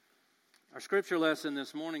scripture lesson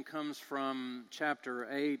this morning comes from chapter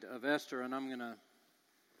 8 of Esther, and I'm going to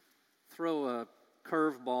throw a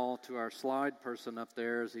curveball to our slide person up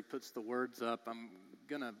there as he puts the words up. I'm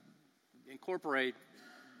going to incorporate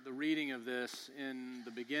the reading of this in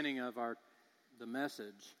the beginning of the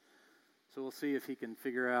message. So we'll see if he can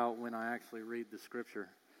figure out when I actually read the scripture.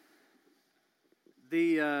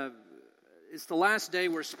 It's the last day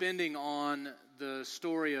we're spending on the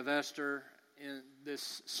story of Esther in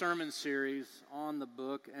this sermon series on the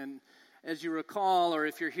book. And as you recall, or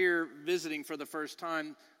if you're here visiting for the first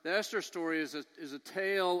time, the Esther story is a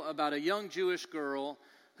tale about a young Jewish girl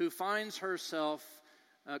who finds herself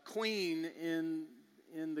queen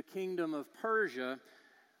in the kingdom of Persia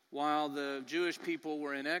while the Jewish people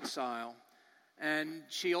were in exile. And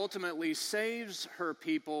she ultimately saves her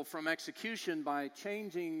people from execution by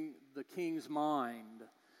changing the king's mind.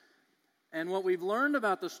 And what we've learned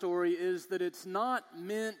about the story is that it's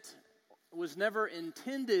was never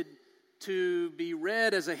intended to be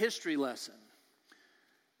read as a history lesson.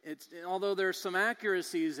 Although there's some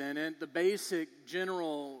accuracies in it, the basic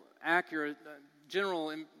general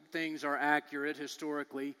things are accurate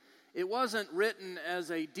historically. It wasn't written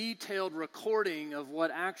as a detailed recording of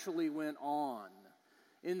what actually went on.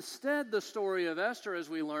 Instead, the story of Esther, as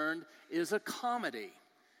we learned, is a comedy.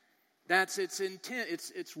 That's its intent.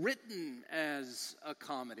 It's written as a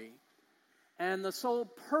comedy. And the sole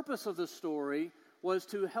purpose of the story was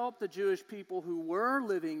to help the Jewish people who were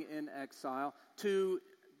living in exile to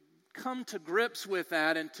come to grips with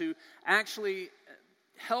that and to actually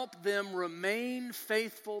help them remain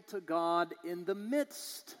faithful to God in the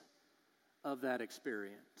midst of that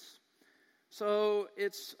experience. So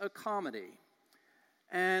it's a comedy.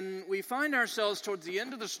 And we find ourselves towards the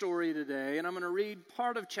end of the story today, and I'm going to read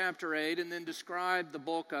part of chapter 8 and then describe the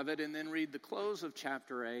bulk of it and then read the close of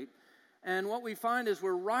chapter 8. And what we find is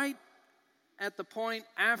we're right at the point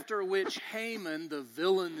after which Haman, the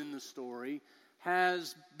villain in the story,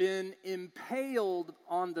 has been impaled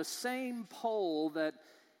on the same pole that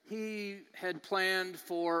he had planned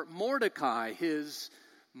for Mordecai, his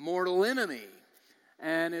mortal enemy.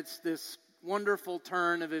 And it's this wonderful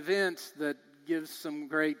turn of events that gives some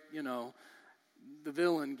great, the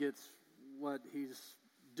villain gets what he's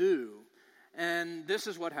due. And this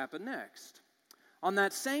is what happened next. On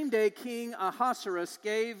that same day, King Ahasuerus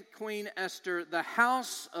gave Queen Esther the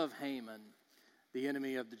house of Haman, the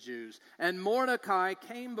enemy of the Jews. And Mordecai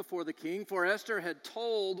came before the king, for Esther had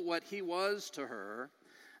told what he was to her.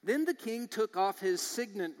 Then the king took off his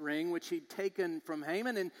signet ring, which he'd taken from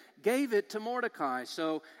Haman, and gave it to Mordecai.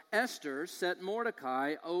 So Esther set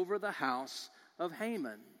Mordecai over the house of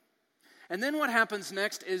Haman. And then what happens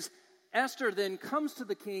next is Esther then comes to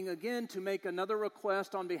the king again to make another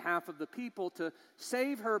request on behalf of the people to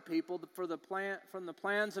save her people from the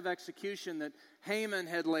plans of execution that Haman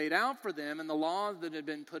had laid out for them and the law that had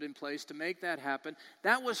been put in place to make that happen.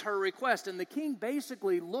 That was her request. And the king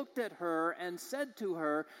basically looked at her and said to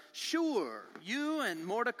her, "Sure, you and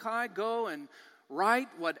Mordecai go and write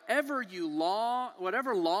whatever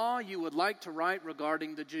law you would like to write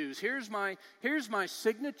regarding the Jews. Here's my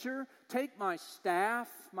signature. Take my staff,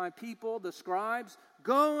 my people, the scribes.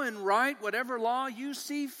 Go and write whatever law you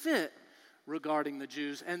see fit regarding the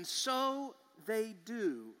Jews." And so they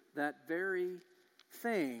do that very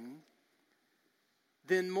thing.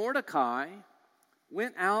 Then Mordecai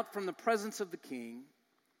went out from the presence of the king,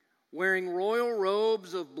 wearing royal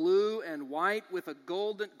robes of blue and white with a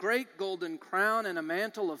great golden crown and a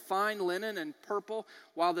mantle of fine linen and purple,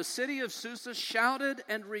 while the city of Susa shouted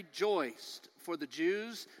and rejoiced. For the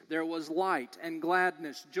Jews there was light and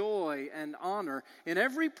gladness, joy and honor. In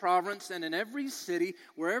every province and in every city,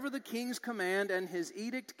 wherever the king's command and his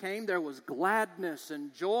edict came, there was gladness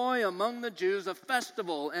and joy among the Jews, a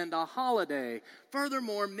festival and a holiday.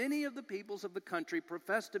 Furthermore, many of the peoples of the country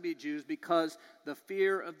professed to be Jews because the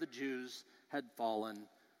fear of the Jews had fallen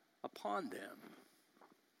upon them.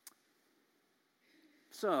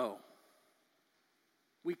 So,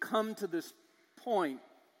 we come to this point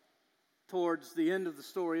towards the end of the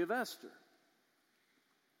story of Esther.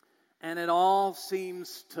 And it all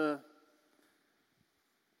seems to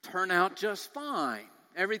turn out just fine.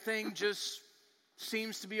 Everything just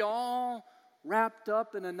seems to be all wrapped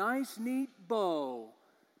up in a nice, neat bow.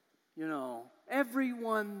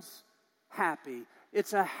 Everyone's happy.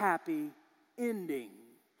 It's a happy ending.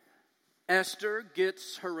 Esther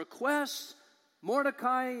gets her request.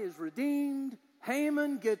 Mordecai is redeemed.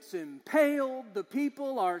 Haman gets impaled. The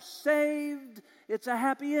people are saved. It's a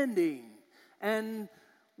happy ending. And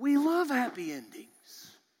we love happy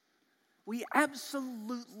endings. We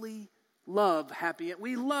absolutely love happy.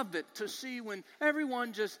 We love it to see when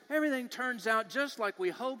everything turns out just like we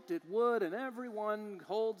hoped it would, and everyone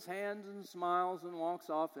holds hands and smiles and walks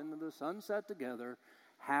off into the sunset together.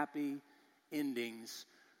 Happy endings.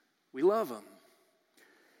 We love them.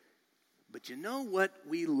 But you know what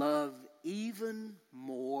we love even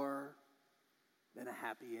more than a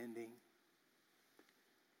happy ending?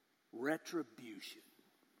 Retribution.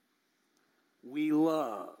 We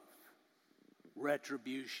love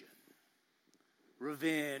retribution.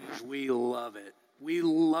 Revenge, we love it. We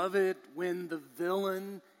love it when the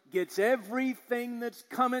villain gets everything that's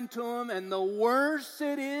coming to him, and the worse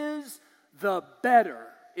it is, the better.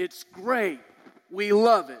 It's great. We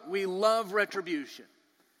love it. We love retribution.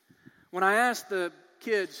 When I asked the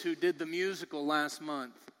kids who did the musical last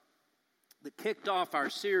month that kicked off our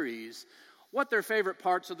series what their favorite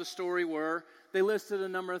parts of the story were, they listed a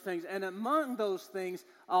number of things. And among those things,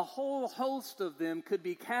 a whole host of them could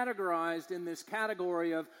be categorized in this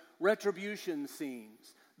category of retribution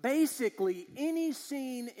scenes. Basically, any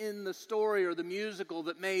scene in the story or the musical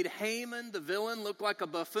that made Haman, the villain, look like a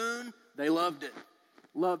buffoon, they loved it.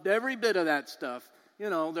 Loved every bit of that stuff. You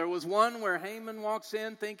know, there was one where Haman walks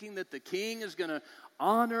in thinking that the king is going to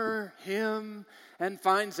honor him and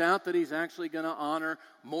finds out that he's actually going to honor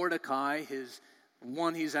Mordecai, his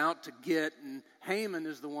one he's out to get. And Haman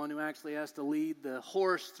is the one who actually has to lead the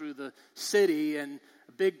horse through the city and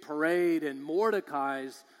a big parade and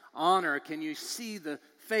Mordecai's honor. Can you see the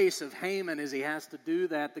face of Haman as he has to do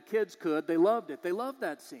that? The kids could. They loved it. They loved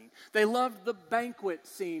that scene. They loved the banquet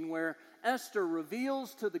scene where Esther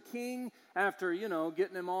reveals to the king after,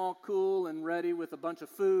 getting him all cool and ready with a bunch of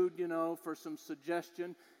food, for some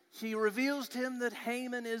suggestion. She reveals to him that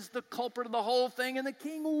Haman is the culprit of the whole thing, and the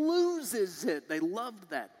king loses it. They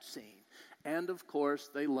loved that scene. And, of course,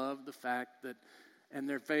 they loved the fact that, and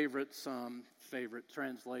their favorite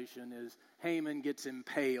translation is, Haman gets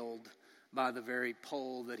impaled by the very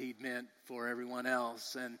pole that he'd meant for everyone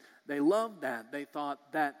else. And they loved that. They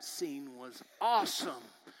thought that scene was awesome.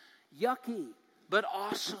 Yucky, but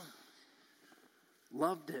awesome.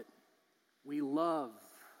 Loved it. We love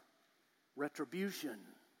retribution,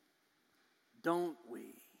 don't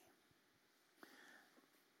we?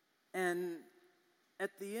 And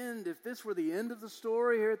at the end, if this were the end of the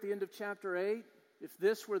story here at the end of chapter 8, if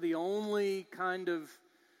this were the only kind of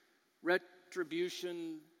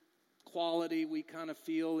retribution quality we kind of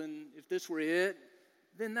feel, and if this were it,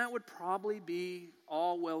 then that would probably be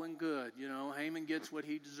all well and good. Haman gets what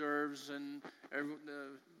he deserves, and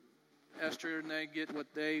Esther and they get what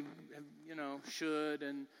they, should.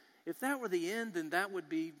 And if that were the end, then that would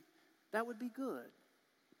be good.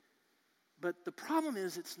 But the problem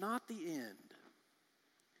is, it's not the end.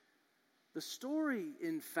 The story,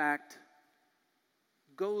 in fact,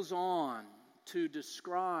 goes on to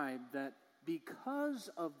describe that because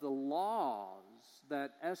of the laws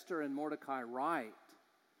that Esther and Mordecai write,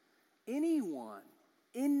 anyone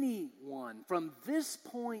from this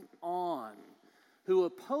point on who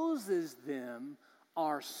opposes them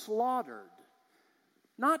are slaughtered.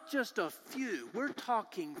 Not just a few. We're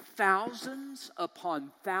talking thousands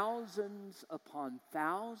upon thousands upon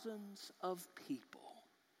thousands of people.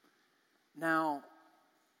 Now,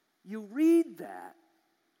 you read that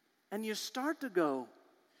and you start to go,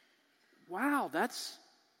 wow, that's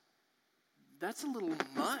a little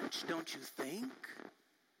much, don't you think?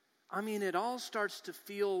 I mean, it all starts to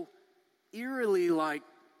feel eerily like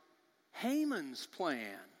Haman's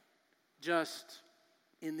plan, just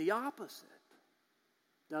in the opposite.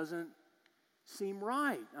 Doesn't seem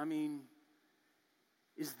right. I mean,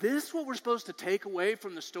 is this what we're supposed to take away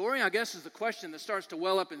from the story? I guess is the question that starts to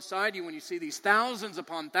well up inside you when you see these thousands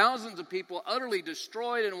upon thousands of people utterly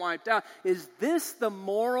destroyed and wiped out. Is this the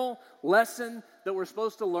moral lesson that we're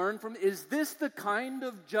supposed to learn from? Is this the kind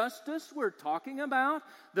of justice we're talking about?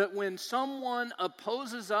 That when someone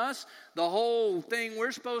opposes us, the whole thing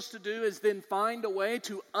we're supposed to do is then find a way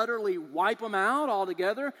to utterly wipe them out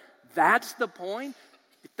altogether? That's the point?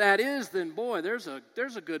 If that is, then boy, there's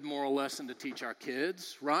a good moral lesson to teach our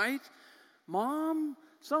kids, right? Mom,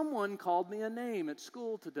 someone called me a name at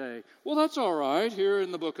school today. Well, that's all right. Here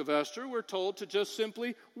in the book of Esther, we're told to just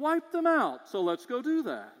simply wipe them out. So let's go do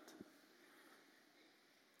that.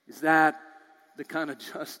 Is that the kind of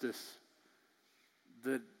justice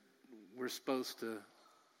that we're supposed to?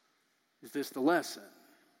 Is this the lesson?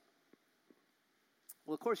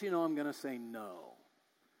 Well, of course, I'm going to say no.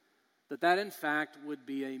 That in fact would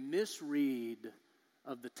be a misread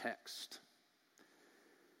of the text.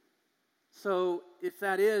 So if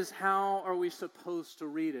that is, how are we supposed to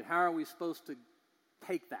read it? How are we supposed to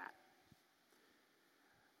take that?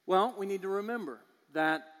 Well, we need to remember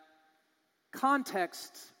that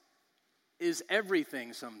Context is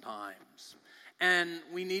everything sometimes. And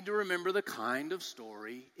we need to remember the kind of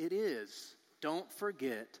story it is. Don't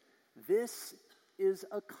forget, this is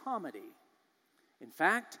a comedy. In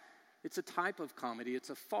fact, it's a type of comedy. It's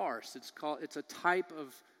a farce. It's called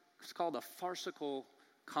a farcical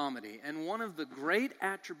comedy. And one of the great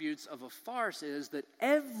attributes of a farce is that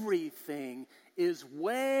everything is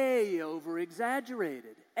way over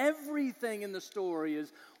exaggerated. Everything in the story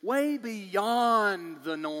is way beyond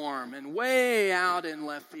the norm and way out in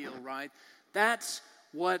left field, right? That's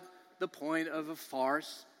what the point of a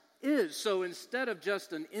farce is. So instead of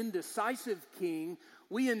just an indecisive king,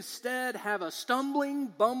 we instead have a stumbling,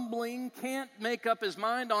 bumbling, can't make up his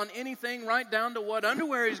mind on anything, right down to what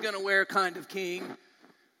underwear he's going to wear kind of king.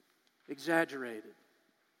 Exaggerated.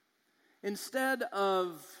 Instead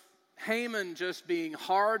of Haman just being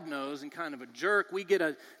hard-nosed and kind of a jerk, we get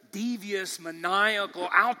a devious, maniacal,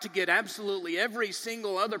 out to get absolutely every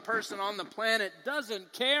single other person on the planet,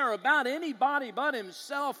 doesn't care about anybody but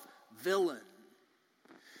himself, villain.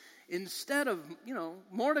 Instead of,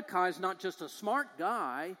 Mordecai's not just a smart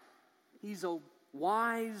guy, he's a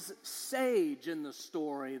wise sage in the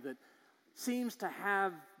story that seems to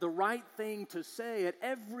have the right thing to say at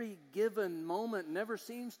every given moment, never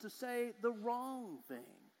seems to say the wrong thing.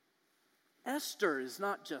 Esther is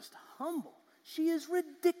not just humble, she is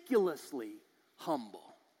ridiculously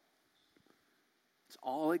humble. It's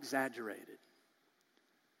all exaggerated.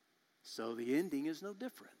 So the ending is no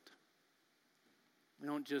different. We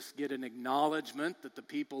don't just get an acknowledgement that the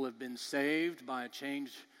people have been saved by a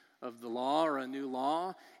change of the law or a new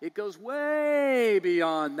law. It goes way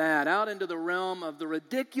beyond that, out into the realm of the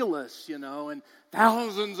ridiculous, and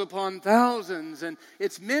thousands upon thousands. And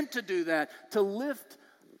it's meant to do that, to lift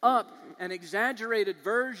up an exaggerated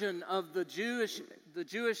version of the Jewish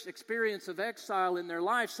experience of exile in their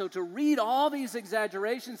life. So to read all these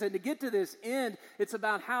exaggerations and to get to this end, it's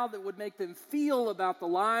about how that would make them feel about the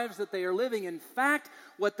lives that they are living. In fact,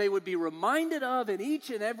 what they would be reminded of in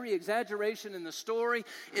each and every exaggeration in the story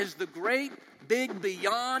is the great, big,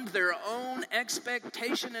 beyond their own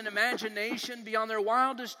expectation and imagination, beyond their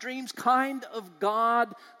wildest dreams, kind of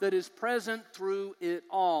God that is present through it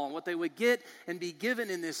all. What they would get and be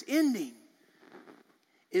given in this ending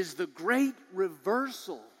is the great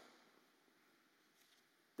reversal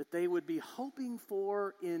that they would be hoping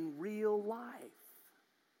for in real life.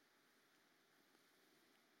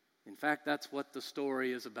 In fact, that's what the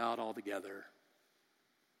story is about altogether.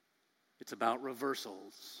 It's about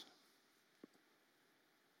reversals.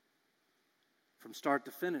 From start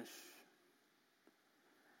to finish.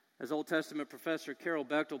 As Old Testament professor Carol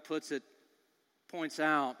Bechtel points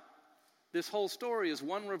out, this whole story is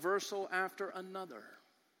one reversal after another.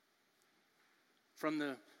 From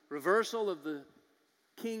the reversal of the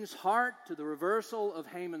king's heart, to the reversal of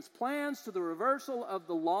Haman's plans, to the reversal of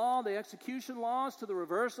the law, the execution laws, to the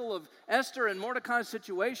reversal of Esther and Mordecai's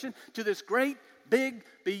situation, to this great, big,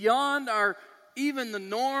 beyond our even the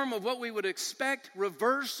norm of what we would expect,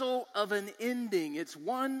 reversal of an ending. It's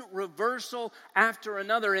one reversal after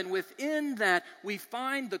another. And within that, we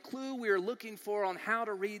find the clue we are looking for on how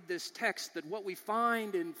to read this text, that what we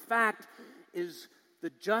find, in fact, is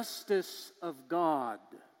the justice of God.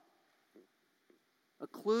 A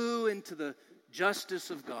clue into the justice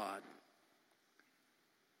of God.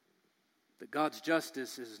 That God's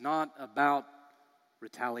justice is not about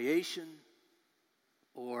retaliation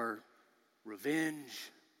or revenge.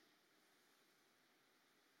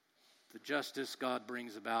 The justice God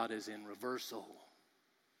brings about is in reversal.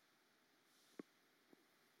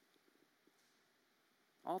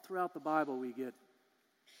 All throughout the Bible we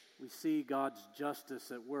see God's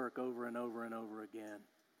justice at work over and over and over again.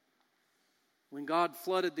 When God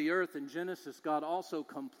flooded the earth in Genesis, God also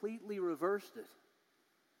completely reversed it.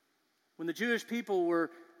 When the Jewish people were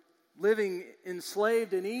living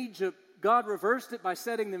enslaved in Egypt, God reversed it by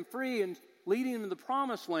setting them free and leading them to the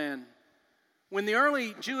promised land. When the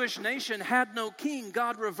early Jewish nation had no king,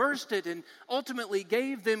 God reversed it and ultimately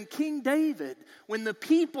gave them King David. When the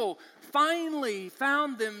people finally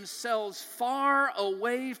found themselves far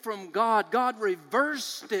away from God, God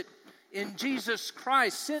reversed it in Jesus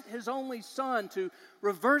Christ, sent His only Son to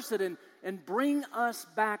reverse it and bring us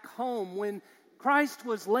back home. When Christ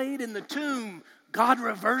was laid in the tomb, God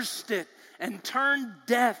reversed it and turned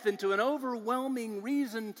death into an overwhelming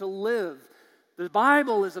reason to live. The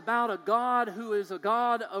Bible is about a God who is a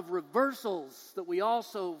God of reversals that we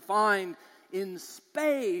also find in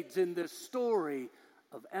spades in this story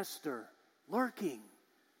of Esther lurking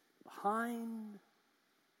behind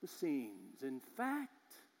the scenes. In fact,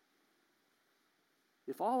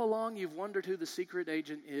 If all along you've wondered who the secret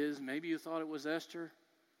agent is, maybe you thought it was Esther,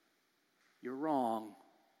 you're wrong.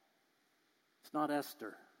 It's not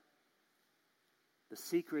Esther. The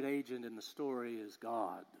secret agent in the story is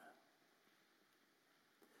God.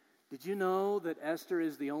 Did you know that Esther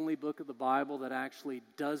is the only book of the Bible that actually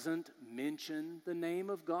doesn't mention the name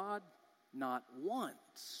of God? Not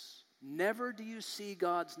once. Never do you see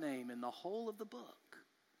God's name in the whole of the book.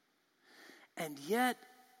 And yet,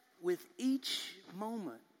 with each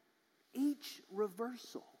moment, each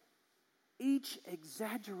reversal, each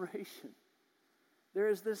exaggeration, there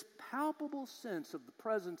is this palpable sense of the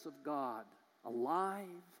presence of God, alive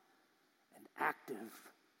and active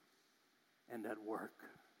and at work.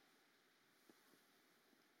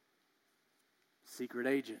 Secret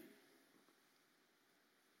agent.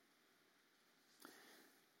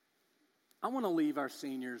 I want to leave our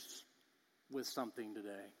seniors with something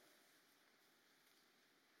today.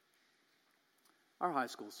 Our high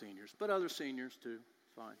school seniors, but other seniors too.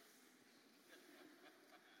 It's fine.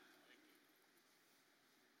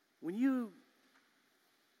 When you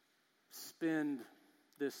spend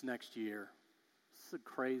this next year, it's a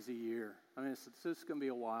crazy year. I mean, it's going to be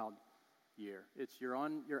a wild year. You're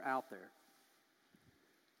out there.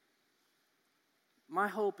 My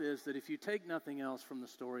hope is that if you take nothing else from the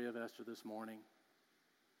story of Esther this morning,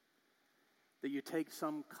 that you take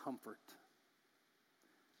some comfort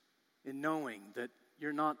in knowing that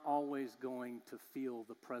you're not always going to feel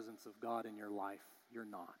the presence of God in your life. You're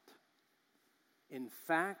not. In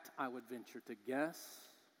fact, I would venture to guess,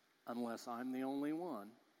 unless I'm the only one,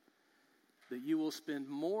 that you will spend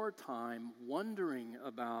more time wondering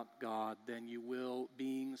about God than you will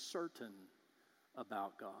being certain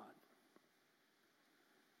about God.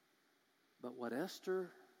 But what Esther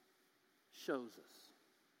shows us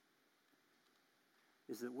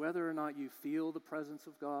is that whether or not you feel the presence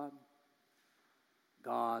of God,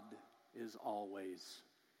 God is always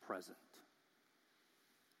present.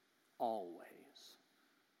 Always.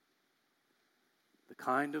 The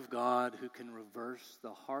kind of God who can reverse the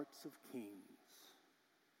hearts of kings.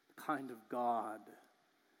 The kind of God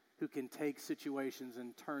who can take situations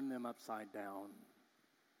and turn them upside down.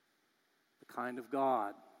 The kind of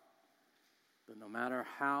God that no matter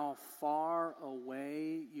how far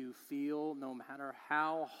away you feel, no matter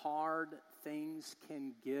how hard things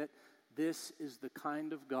can get, this is the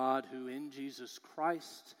kind of God who in Jesus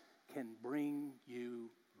Christ can bring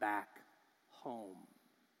you back home.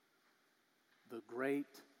 The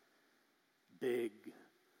great, big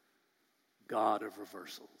God of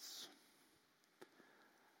reversals.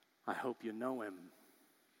 I hope you know him.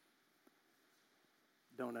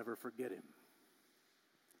 Don't ever forget him.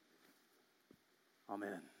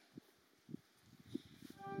 Amen.